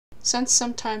Since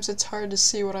sometimes it's hard to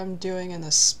see what I'm doing in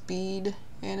the speed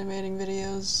animating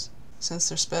videos, since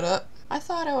they're sped up, I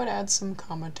thought I would add some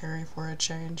commentary for a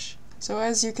change. So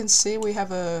as you can see, we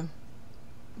have a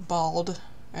bald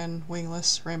and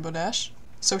wingless Rainbow Dash.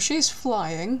 So she's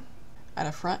flying at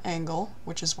a front angle,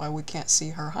 which is why we can't see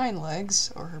her hind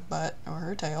legs, or her butt, or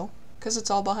her tail, because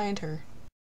it's all behind her.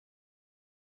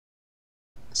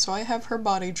 So I have her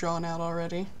body drawn out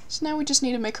already. So now we just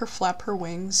need to make her flap her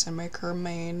wings and make her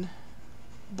mane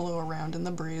blow around in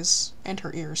the breeze, and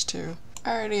her ears too.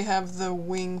 I already have the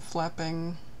wing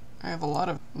flapping. I have a lot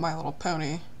of My Little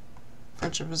Pony,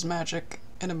 Friendship is Magic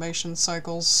animation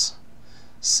cycles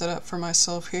set up for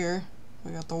myself here.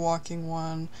 We got the walking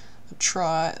one, the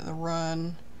trot, the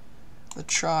run, the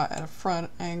trot at a front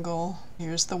angle.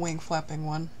 Here's the wing flapping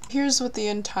one. Here's what the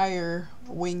entire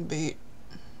wing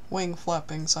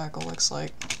flapping cycle looks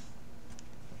like.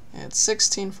 It's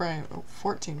 16 frames,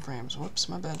 14 frames, whoops,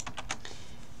 my bad.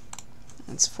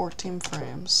 It's 14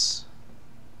 frames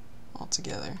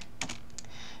altogether.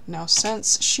 Now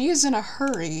since she is in a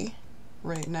hurry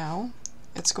right now,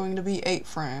 it's going to be 8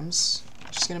 frames.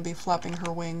 She's going to be flapping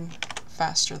her wing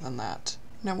faster than that.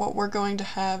 Now what we're going to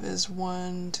have is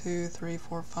 1, 2, 3,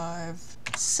 4, 5,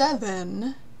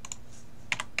 7,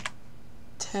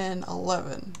 10,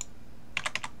 11.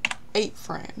 8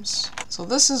 frames. So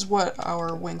this is what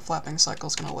our wing flapping cycle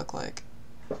is going to look like.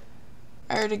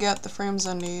 I already got the frames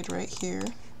I need right here.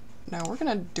 Now we're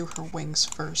going to do her wings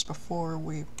first before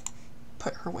we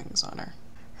put her wings on her.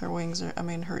 Her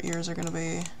ears are going to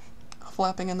be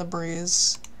flapping in the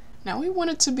breeze. Now we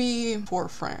want it to be 4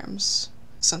 frames.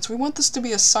 Since we want this to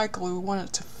be a cycle, we want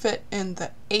it to fit in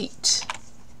the 8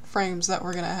 frames that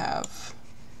we're going to have.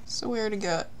 So we already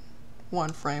got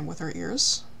 1 frame with her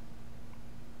ears.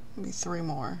 Maybe 3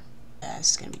 more. Yeah,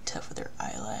 it's gonna be tough with her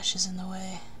eyelashes in the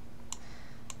way.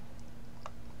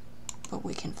 But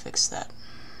we can fix that.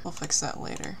 We'll fix that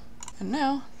later. And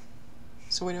now,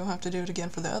 so we don't have to do it again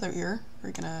for the other ear,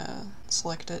 we're gonna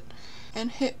select it and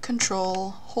hit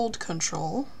Control, hold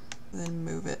Control, then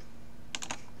move it.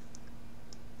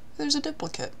 There's a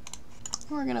duplicate.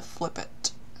 We're gonna flip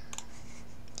it.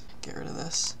 Get rid of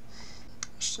this.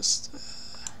 It's just,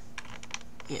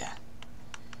 yeah.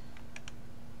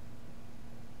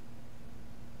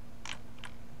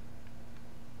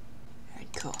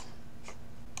 Cool.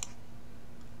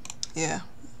 Yeah,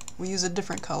 we use a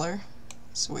different color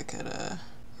so we could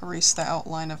erase the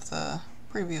outline of the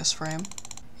previous frame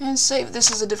and save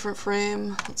this as a different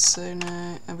frame. Let's say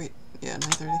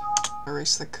 930.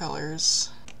 Erase the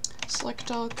colors.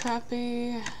 Select all,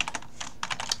 copy.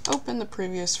 Open the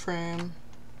previous frame.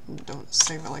 Don't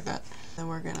save it like that. Then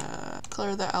we're gonna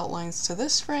color the outlines to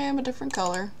this frame a different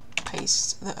color.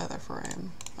 Paste the other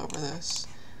frame over this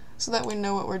so that we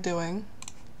know what we're doing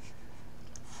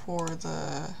for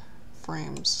the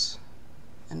frames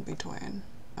in between.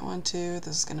 1, 2,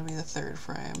 this is going to be the 3rd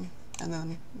frame, and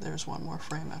then there's 1 more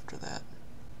frame after that.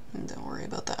 And don't worry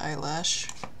about the eyelash.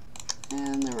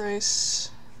 And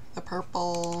erase the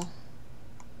purple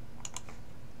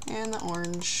and the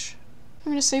orange.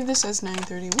 I'm going to save this as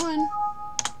 931.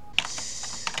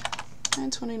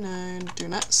 929, do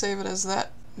not save it as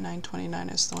that. 929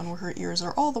 is the one where her ears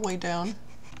are all the way down.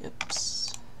 Yips.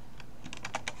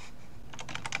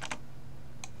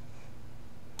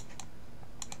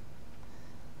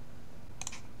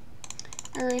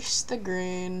 Erase the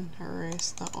green,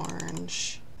 erase the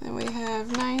orange. Then we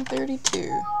have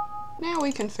 932. Now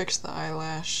we can fix the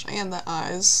eyelash and the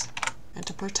eyes. And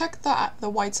to protect the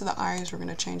whites of the eyes, we're going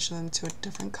to change them to a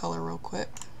different color real quick.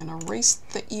 And erase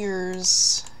the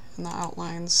ears and the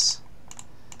outlines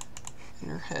in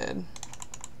her head.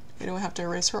 We don't have to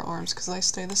erase her arms because they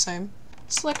stay the same.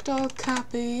 Select all,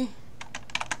 copy.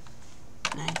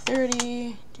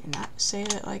 930. Do not save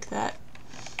it like that.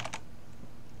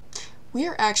 We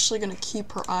are actually going to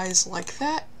keep her eyes like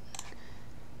that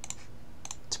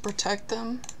to protect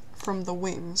them from the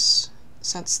wings,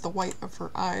 since the white of her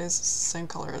eyes is the same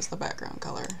color as the background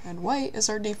color, and white is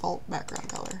our default background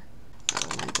color.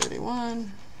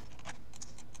 931,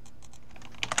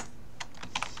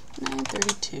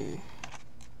 932,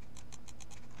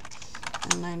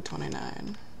 and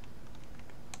 929.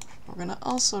 We're going to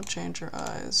also change her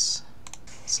eyes.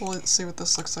 So let's see what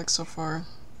this looks like so far.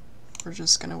 We're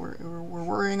just gonna, we're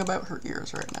worrying about her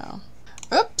ears right now.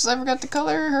 Oops, I forgot to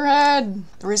color her head!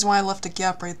 The reason why I left a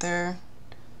gap right there,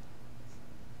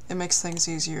 it makes things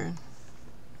easier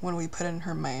when we put in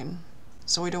her mane.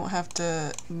 So we don't have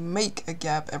to make a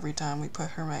gap every time we put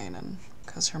her mane in,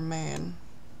 because her mane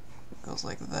goes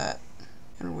like that,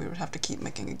 and we would have to keep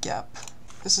making a gap.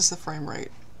 This is the frame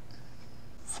rate.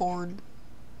 Forward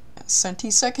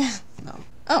Centisecond? No.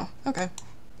 Oh, okay.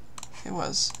 It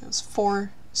was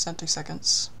 4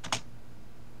 centiseconds.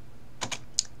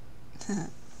 Yeah,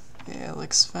 it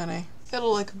looks funny.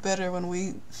 It'll look better when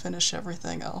we finish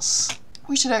everything else.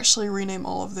 We should actually rename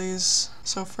all of these.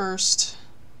 So first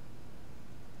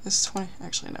is 20,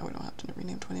 actually no, we don't have to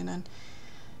rename 29.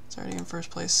 It's already in first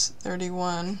place.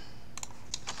 31.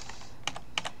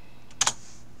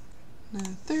 And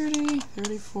then 30,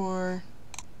 34,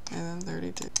 and then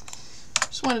 32.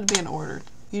 Just wanted to be in order.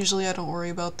 Usually I don't worry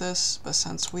about this, but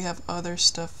since we have other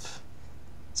stuff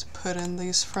to put in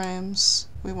these frames,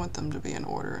 we want them to be in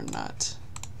order and not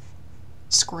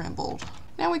scrambled.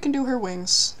 Now we can do her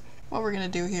wings. What we're gonna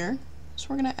do here is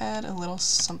we're gonna add a little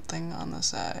something on the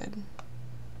side.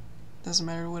 Doesn't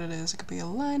matter what it is. It could be a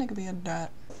line, it could be a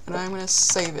dot. And I'm gonna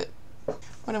save it.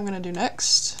 What I'm gonna do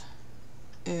next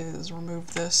is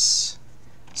remove this,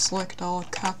 select all,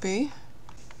 copy,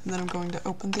 and then I'm going to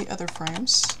open the other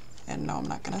frames. And no, I'm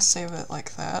not gonna save it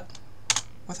like that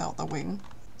without the wing.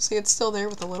 See, it's still there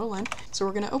with the little line. So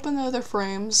we're gonna open the other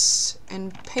frames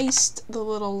and paste the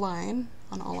little line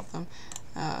on all of them.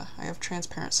 I have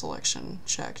transparent selection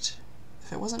checked.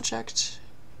 If it wasn't checked,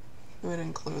 it would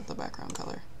include the background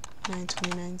color.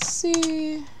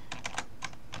 929C.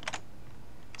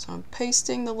 So I'm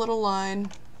pasting the little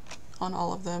line on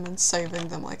all of them and saving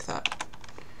them like that.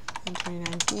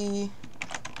 929B,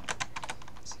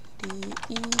 C, D,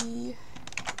 E,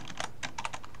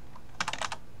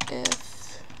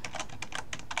 F,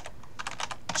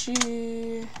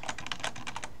 G,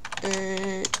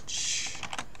 H,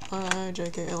 I, J,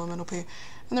 K, L, M, N, O, P.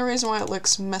 And the reason why it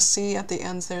looks messy at the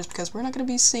ends there is because we're not going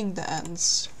to be seeing the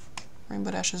ends.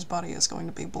 Rainbow Dash's body is going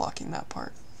to be blocking that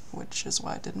part, which is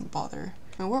why I didn't bother.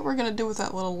 And what we're going to do with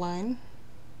that little line,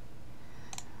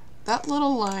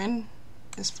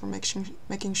 is for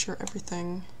making sure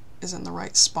everything is in the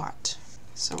right spot.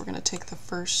 So we're going to take the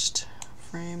first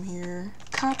frame here,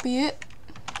 copy it,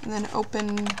 and then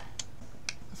open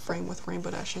the frame with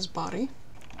Rainbow Dash's body.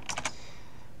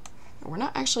 And we're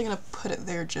not actually going to put it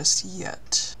there just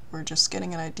yet. We're just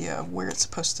getting an idea of where it's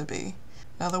supposed to be.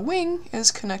 Now the wing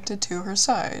is connected to her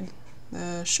side,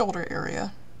 the shoulder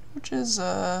area, which is,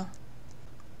 let's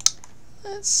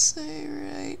say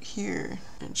right here.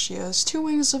 And she has 2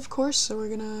 wings, of course, so we're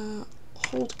gonna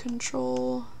hold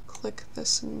Control, click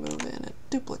this and move in. It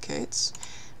duplicates.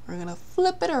 We're gonna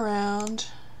flip it around.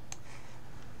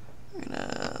 We're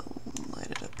gonna light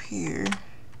it up here.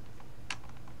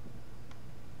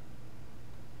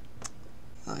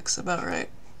 That looks about right.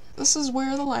 This is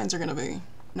where the lines are gonna be.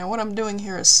 Now what I'm doing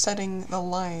here is setting the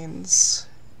lines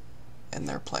in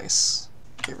their place.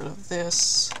 Get rid of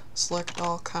this, select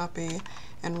all, copy,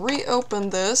 and reopen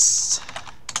this.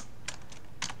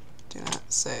 Do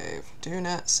not save,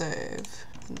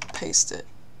 and paste it,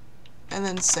 and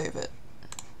then save it.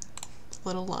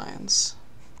 Little lines.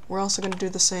 We're also going to do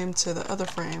the same to the other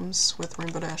frames with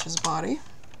Rainbow Dash's body,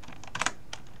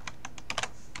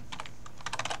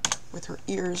 with her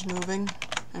ears moving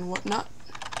and whatnot.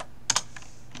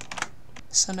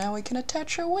 So now we can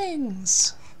attach her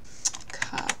wings.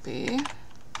 Copy.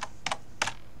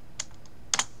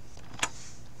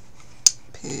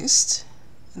 Paste.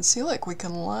 And see, look, we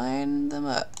can line them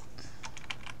up.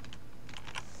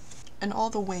 And all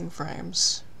the wing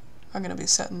frames are going to be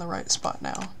set in the right spot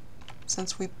now,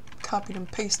 since we copied and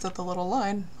pasted the little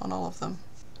line on all of them.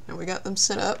 Now we got them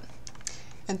set up.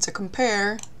 And to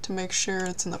compare, to make sure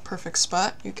it's in the perfect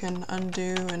spot, you can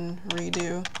undo and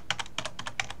redo.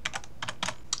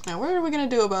 Now what are we going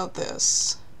to do about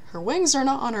this? Her wings are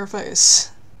not on her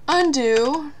face.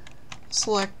 Undo,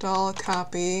 select all,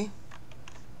 copy,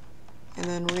 and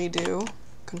then redo,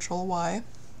 Control Y,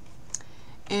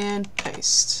 and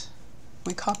paste.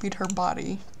 We copied her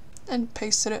body and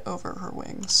pasted it over her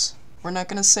wings. We're not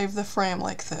going to save the frame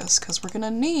like this because we're going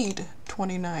to need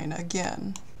 29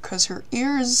 again, because her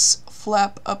ears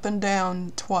flap up and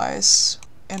down twice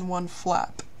in 1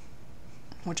 flap,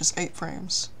 which is 8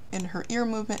 frames. And her ear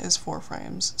movement is 4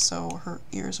 frames, so her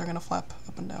ears are going to flap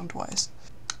up and down twice.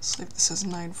 Let's leave this as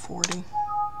 940.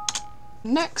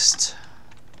 Next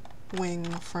wing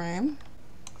frame,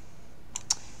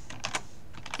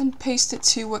 and paste it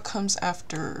to what comes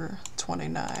after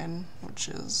 29, which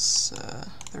is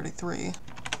 33,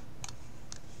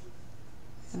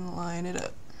 and line it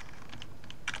up.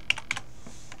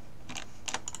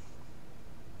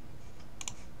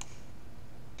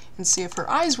 And see, if her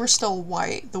eyes were still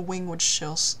white, the wing would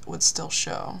still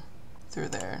show through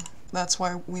there. That's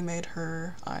why we made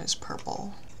her eyes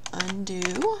purple.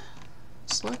 Undo,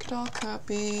 select all,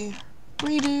 copy,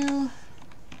 redo,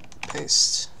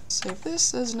 paste. Save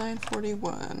this as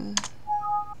 941.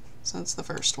 since the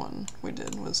first one we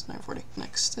did was 940.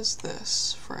 Next is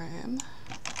this frame.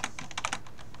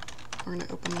 We're going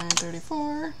to open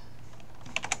 934.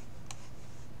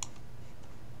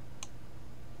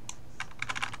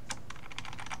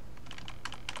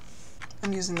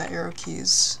 I'm using the arrow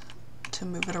keys to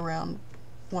move it around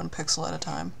 1 pixel at a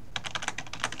time.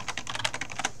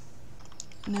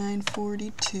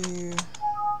 942.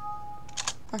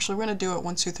 Actually, we're going to do it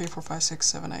 1, 2, 3, 4, 5, 6,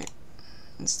 7, 8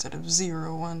 instead of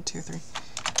 0, 1, 2, 3.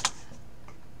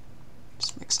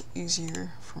 Just makes it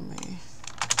easier for me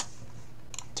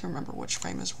to remember which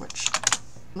frame is which.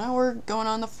 Now we're going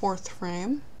on the 4th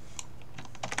frame.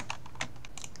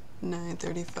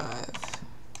 935.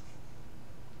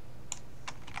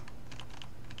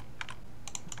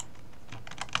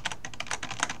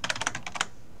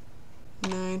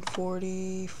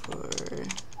 944.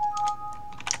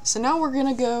 So now we're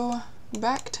gonna go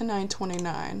back to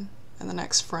 929 in the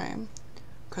next frame,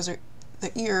 because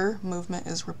the ear movement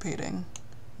is repeating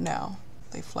now.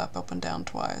 They flap up and down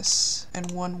twice,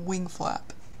 and 1 wing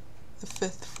flap. The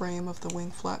 5th frame of the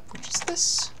wing flap, which is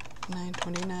this,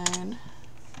 929.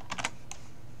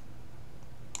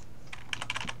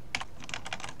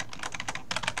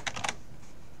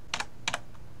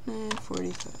 And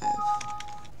 45.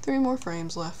 3 more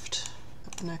frames left.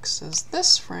 Up next is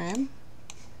this frame.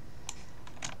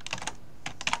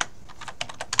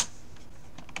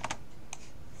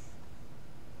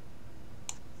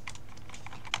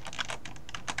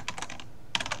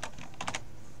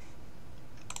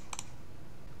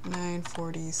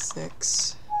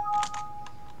 $946.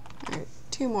 Alright,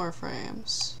 2 more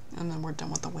frames, and then we're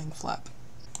done with the wing flap.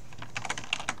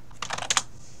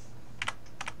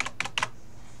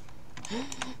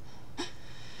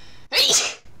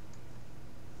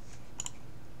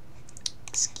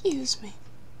 Excuse me.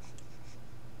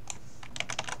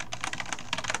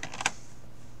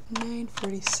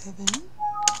 947.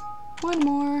 1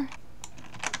 more.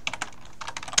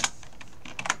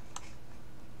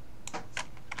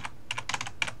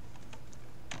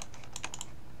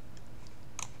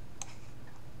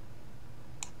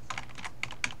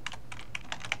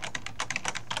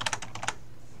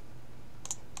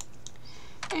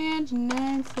 And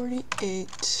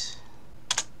 948.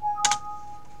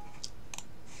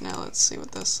 Now let's see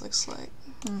what this looks like.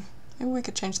 Maybe we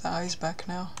could change the eyes back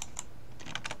now.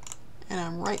 And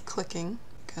I'm right clicking,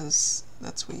 because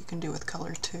that's what you can do with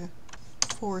color too.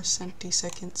 4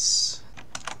 centiseconds.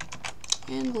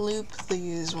 And loop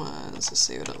these ones to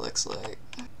see what it looks like.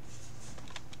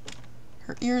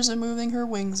 Her ears are moving, her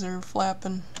wings are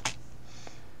flapping.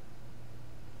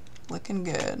 Looking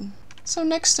good. So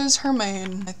next is her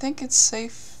mane. I think it's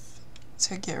safe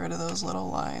to get rid of those little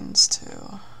lines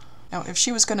too. Now if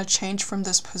she was going to change from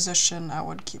this position, I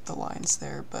would keep the lines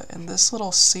there, but in this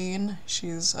little scene,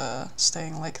 she's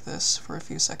staying like this for a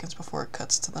few seconds before it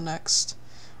cuts to the next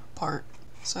part.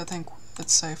 So I think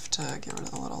it's safe to get rid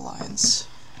of the little lines.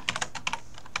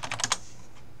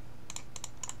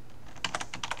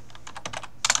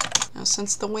 Now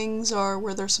since the wings are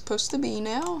where they're supposed to be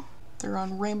now, they're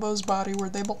on Rainbow's body where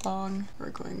they belong,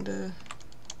 we're going to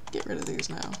get rid of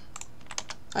these now.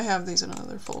 I have these in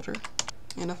another folder.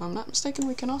 And if I'm not mistaken,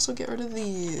 we can also get rid of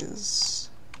these.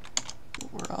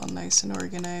 We're all nice and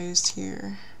organized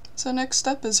here. So next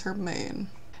up is her mane.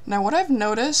 Now what I've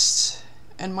noticed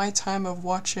in my time of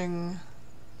watching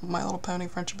My Little Pony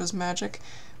Friendship is Magic,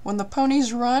 when the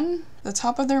ponies run, the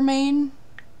top of their mane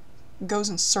goes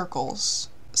in circles.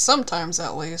 Sometimes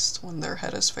at least, when their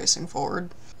head is facing forward.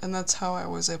 And that's how I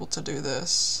was able to do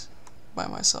this by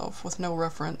myself with no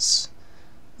reference.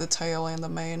 The tail and the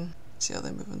mane. See how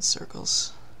they move in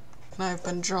circles. And I've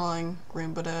been drawing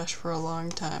Rainbow Dash for a long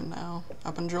time now.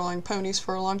 I've been drawing ponies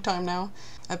for a long time now.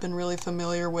 I've been really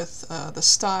familiar with the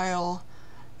style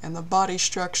and the body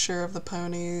structure of the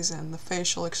ponies and the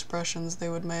facial expressions they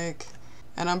would make.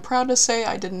 And I'm proud to say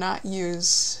I did not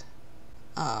use,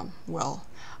 well,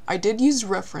 I did use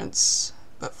reference,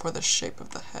 but for the shape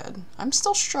of the head. I'm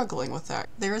still struggling with that.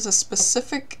 There is a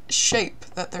specific shape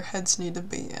that their heads need to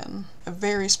be in. A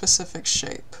very specific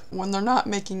shape. When they're not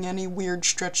making any weird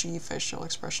stretchy facial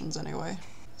expressions anyway.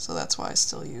 So that's why I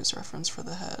still use reference for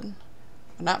the head.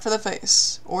 But not for the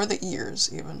face, or the ears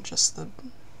even, just the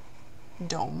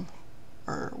dome,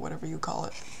 or whatever you call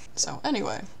it. So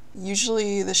anyway,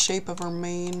 usually the shape of her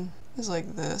mane is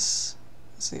like this.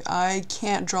 See, I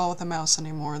can't draw with a mouse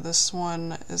anymore. This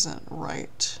one isn't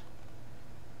right.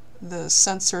 The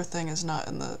sensor thing is not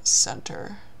in the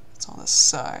center. It's on the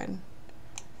side.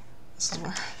 This is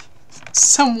where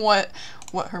somewhat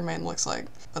what her mane looks like.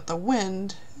 But the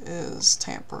wind is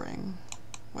tampering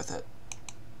with it.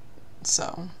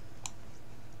 So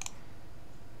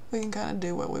we can kind of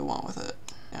do what we want with it.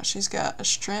 Now she's got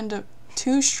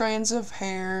two strands of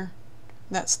hair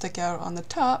that stick out on the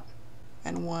top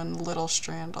and one little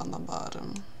strand on the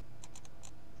bottom.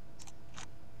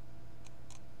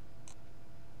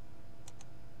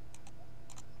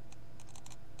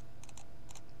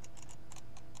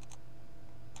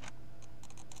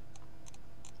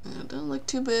 It doesn't look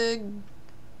too big.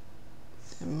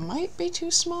 It might be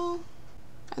too small.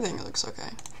 I think it looks okay.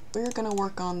 We're gonna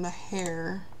work on the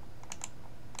hair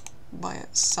by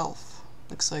itself.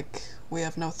 Looks like we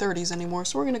have no 30s anymore,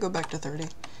 so we're gonna go back to 30.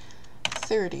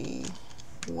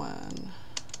 31.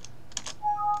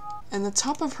 And the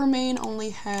top of her mane only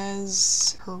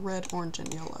has her red, orange,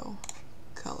 and yellow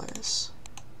colors.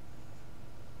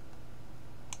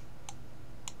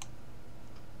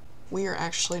 We are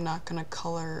actually not gonna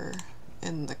color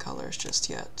in the colors just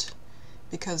yet,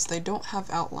 because they don't have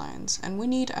outlines, and we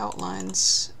need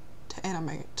outlines to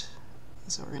animate.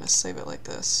 So we're gonna save it like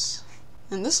this.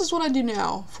 And this is what I do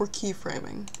now for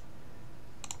keyframing.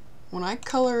 When I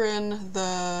color in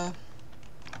the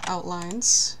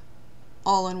outlines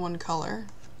all in one color,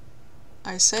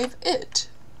 I save it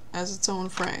as its own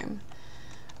frame.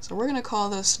 So we're gonna call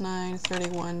this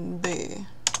 931B.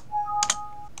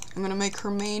 I'm gonna make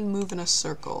her mane move in a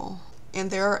circle, and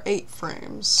there are 8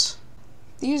 frames.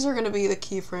 These are going to be the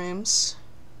keyframes.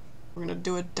 We're going to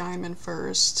do a diamond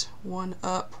first. One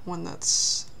up, one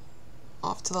that's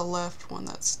off to the left, one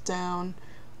that's down,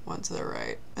 one to the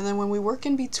right. And then when we work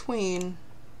in between,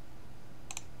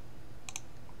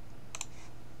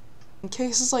 in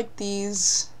cases like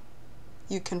these,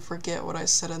 you can forget what I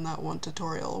said in that one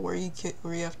tutorial where you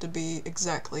have to be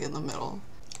exactly in the middle.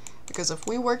 Because if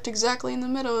we worked exactly in the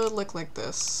middle, it would look like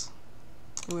this.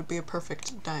 It would be a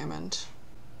perfect diamond.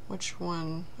 Which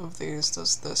one of these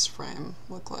does this frame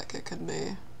look like it could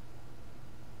be?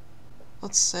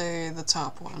 Let's say the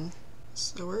top one.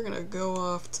 So we're gonna go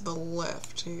off to the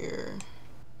left here.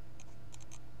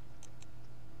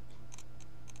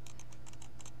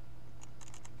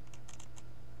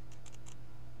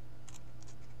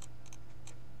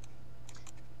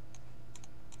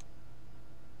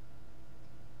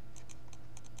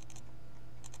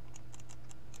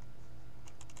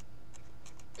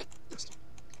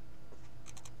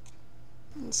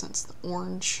 And since the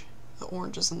orange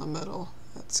is in the middle,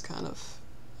 it's kind of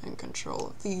in control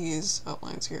of these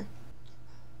outlines here.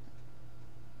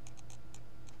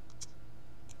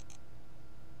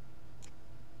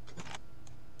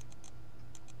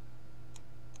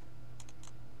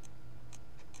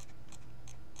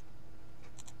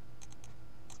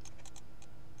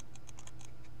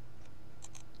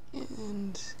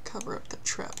 And cover up the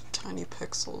trapped tiny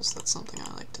pixels. That's something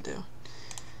I like to do.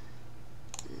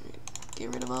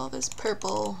 Get rid of all this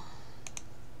purple.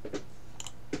 We're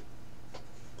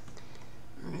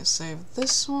going to save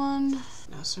this one.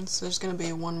 Now since there's going to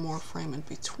be one more frame in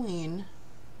between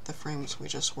the frames we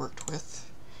just worked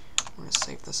with, we're going to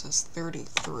save this as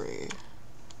 33.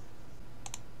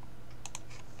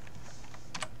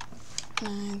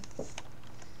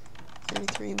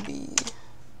 33B.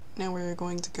 Now we're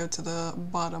going to go to the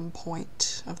bottom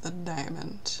point of the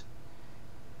diamond.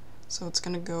 So it's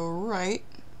going to go right,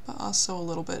 but also a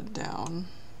little bit down.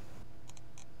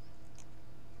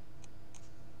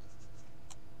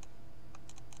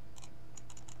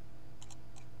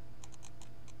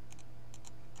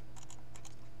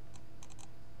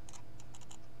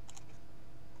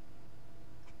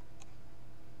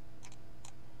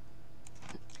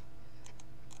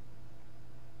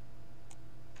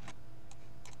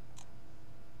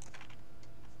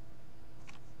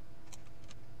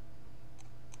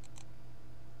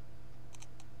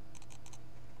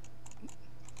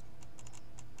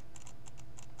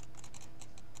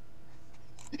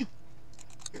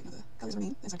 Colors are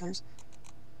mean, these are colors.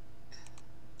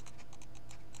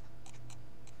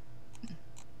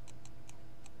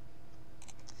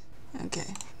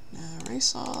 Okay, now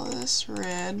erase all this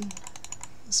red,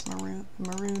 this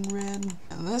maroon red,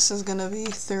 and this is gonna be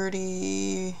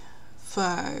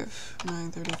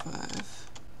 935.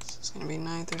 This is gonna be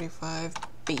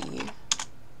 935B.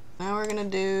 Now we're gonna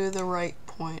do the right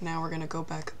point. Now we're gonna go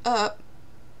back up.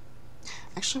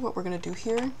 Actually, what we're gonna do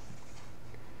here,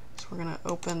 we're going to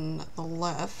open the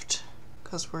left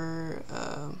because we're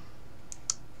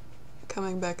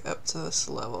coming back up to this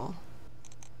level.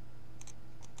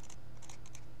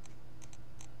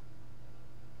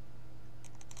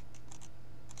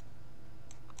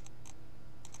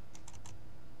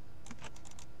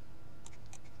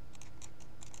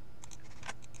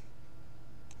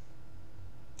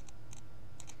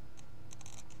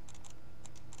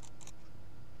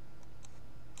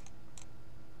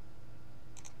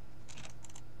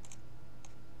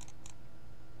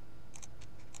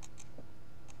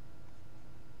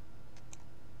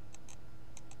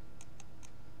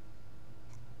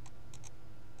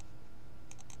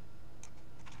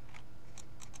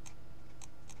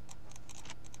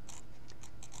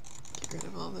 Get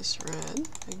rid of all this red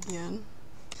again.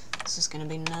 This is gonna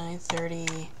be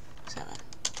 937.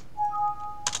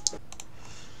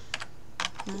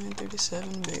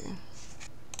 937B.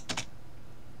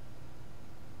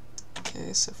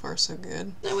 Okay, so far so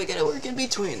good. Now we gotta work in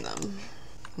between them.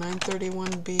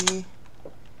 931B,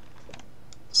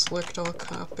 select all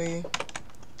copy,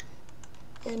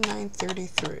 and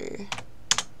 933.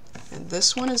 And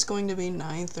this one is going to be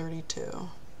 932.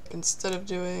 Instead of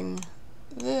doing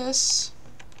this,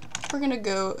 we're gonna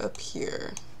go up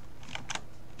here.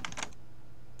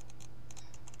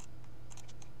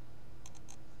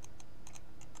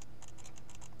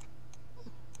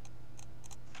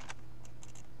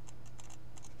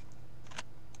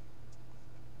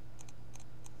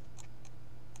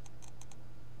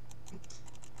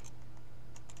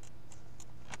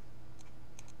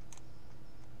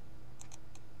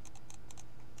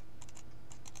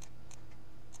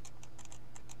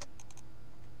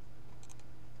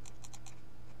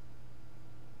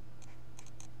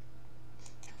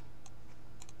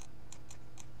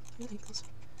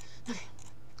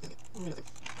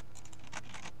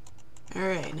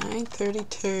 Alright,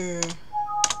 932.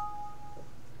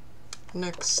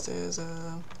 Next is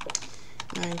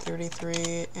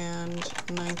 933 and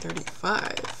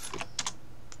 935.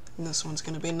 And this one's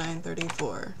going to be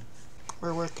 934.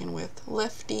 We're working with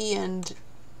lefty and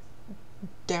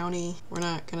downy. We're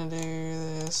not going to do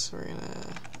this, we're going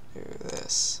to do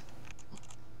this.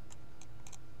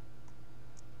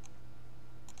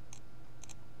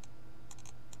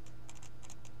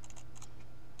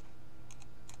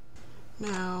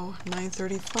 Now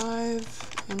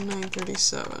 935 and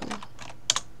 937.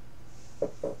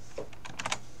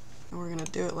 And we're gonna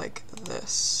do it like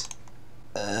this.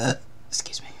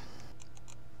 Excuse me.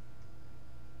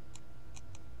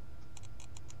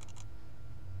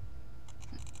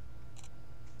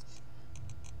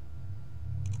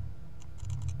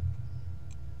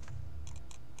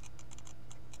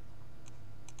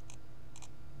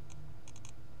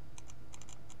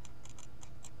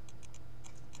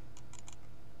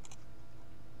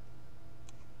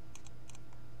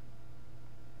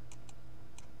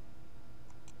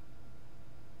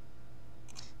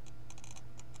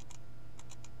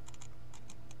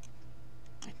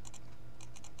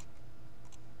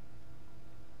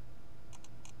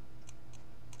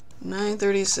 Nine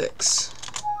 36.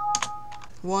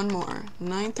 One more.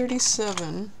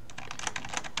 937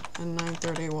 and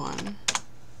 931.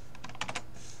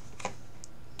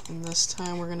 And this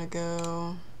time we're gonna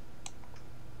go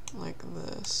like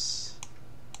this.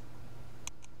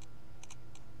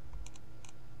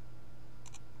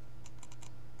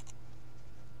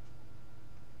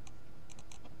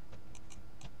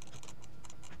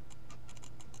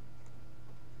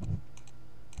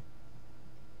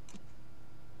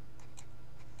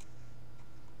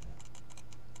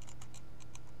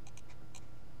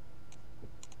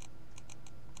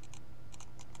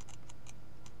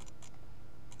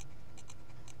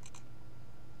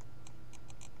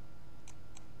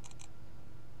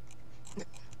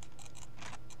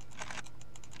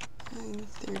 And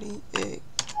 38.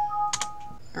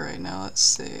 Alright, now let's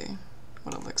see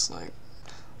what it looks like.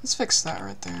 Let's fix that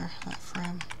right there, that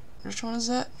frame. Which one is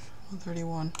that?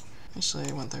 131.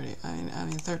 Actually, 130. I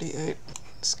mean 38.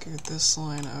 Scoot this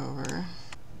line over.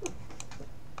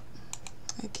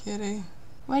 Hey, kitty.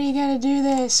 Why do you gotta do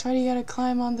this? Why do you gotta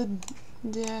climb on the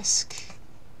desk?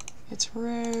 It's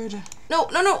rude. No,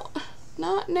 no, no!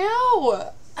 Not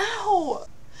now! Ow!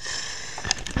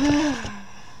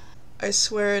 I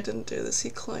swear I didn't do this. He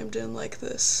climbed in like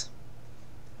this.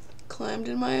 Climbed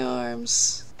in my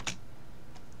arms.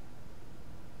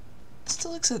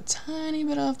 Still looks a tiny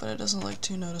bit off, but it doesn't look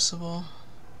too noticeable.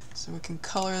 So we can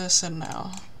color this in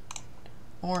now.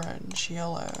 Orange,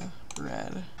 yellow,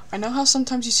 red. I know how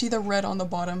sometimes you see the red on the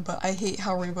bottom, but I hate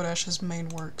how Rainbow Dash's mane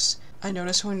works. I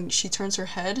notice when she turns her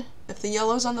head, if the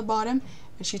yellow's on the bottom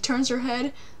and she turns her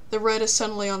head, the red is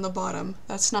suddenly on the bottom.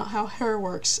 That's not how hair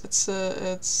works. It's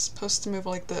supposed to move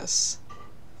like this.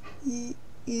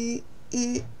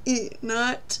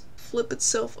 Not flip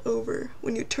itself over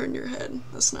when you turn your head.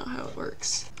 That's not how it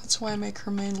works. That's why I make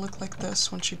her mane look like this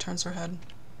when she turns her head.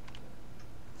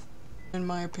 In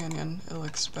my opinion, it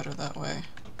looks better that way,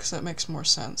 because it makes more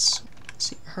sense.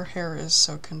 See, her hair is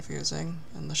so confusing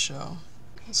in the show.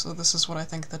 So this is what I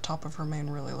think the top of her mane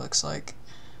really looks like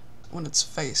when it's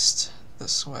faced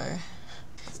this way.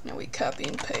 Now we copy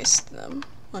and paste them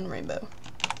on Rainbow.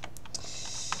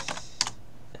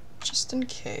 Just in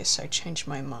case I change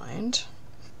my mind,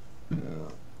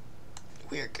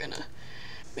 we're gonna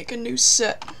make a new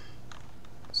set.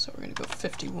 So we're gonna go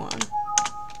 51.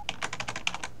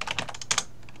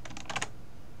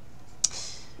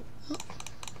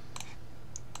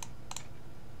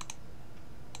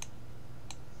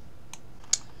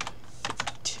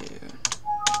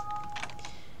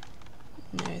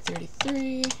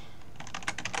 943,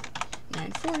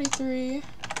 943.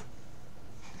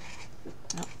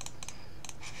 Nope.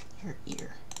 Her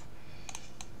ear.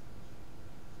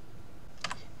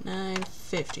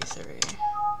 953,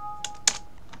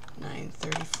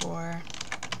 934,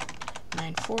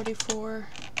 944,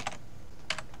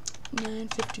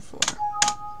 954,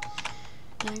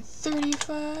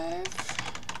 935,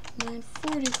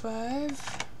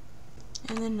 945,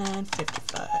 and then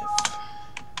 955,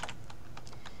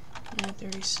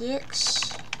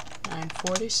 936,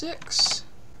 946,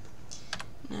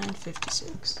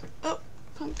 956. Oh,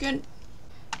 pumpkin.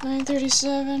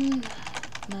 937,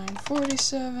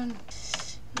 947,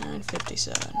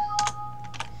 957,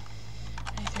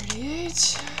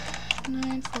 938,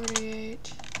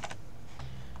 948,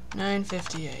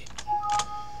 958.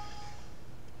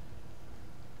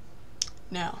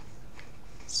 Now,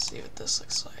 let's see what this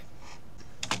looks like.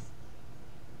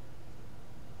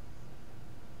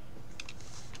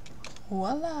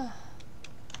 Voila!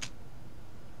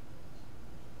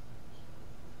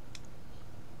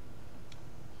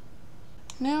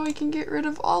 Now we can get rid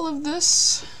of all of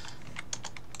this.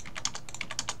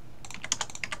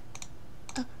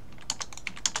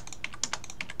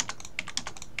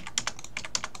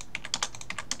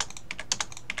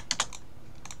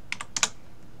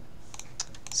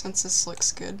 Since this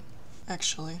looks good,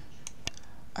 actually,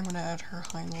 I'm gonna add her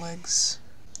hind legs.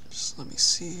 Just let me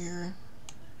see here.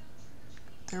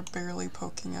 They're barely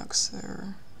poking out because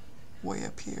they're way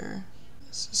up here.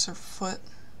 This is her foot.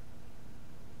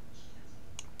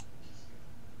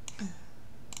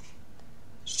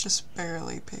 It's just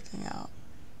barely peeking out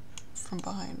from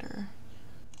behind her.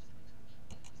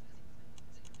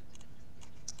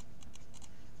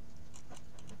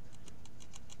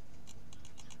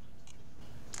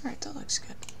 Alright, that looks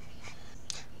good.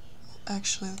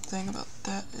 Actually, the thing about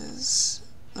that is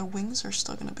the wings are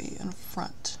still going to be in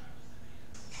front.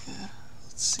 Yeah,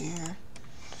 let's see here.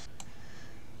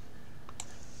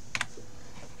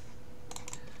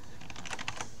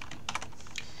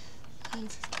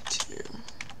 $9.52.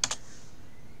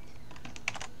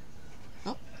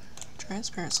 Oh,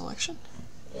 transparent selection.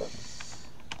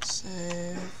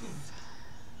 Save.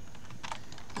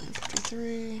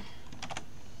 953.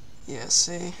 Yeah,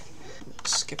 see,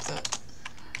 skip that.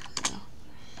 Yeah.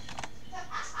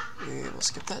 We will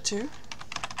skip that too.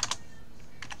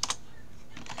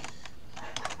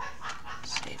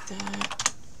 Save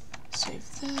that.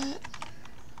 Save that.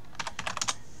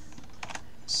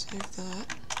 Save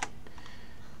that.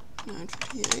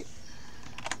 958.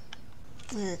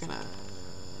 We're gonna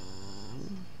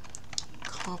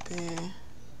copy.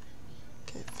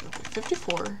 Okay,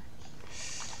 54.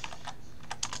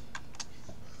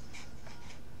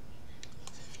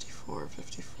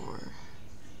 54.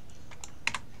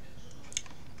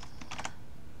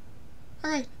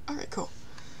 Alright, cool.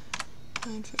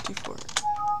 954.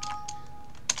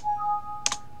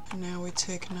 And now we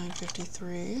take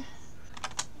 953,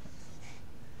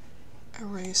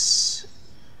 erase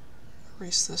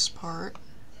this part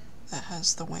that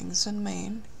has the wings and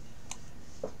mane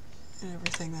and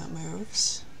everything that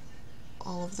moves.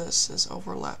 All of this is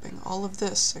overlapping. All of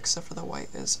this, except for the white,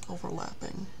 is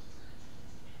overlapping.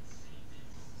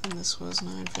 And this was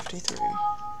 953.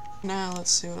 Now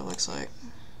let's see what it looks like.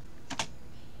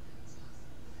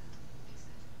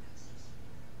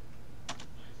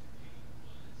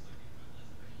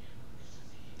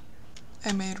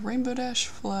 I made Rainbow Dash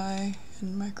fly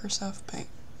in Microsoft Paint.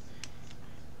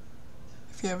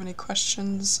 If you have any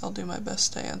questions, I'll do my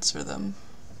best to answer them.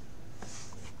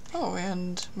 Oh,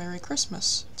 and Merry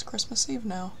Christmas. It's Christmas Eve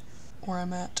now, where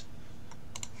I'm at.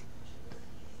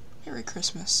 Merry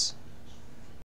Christmas.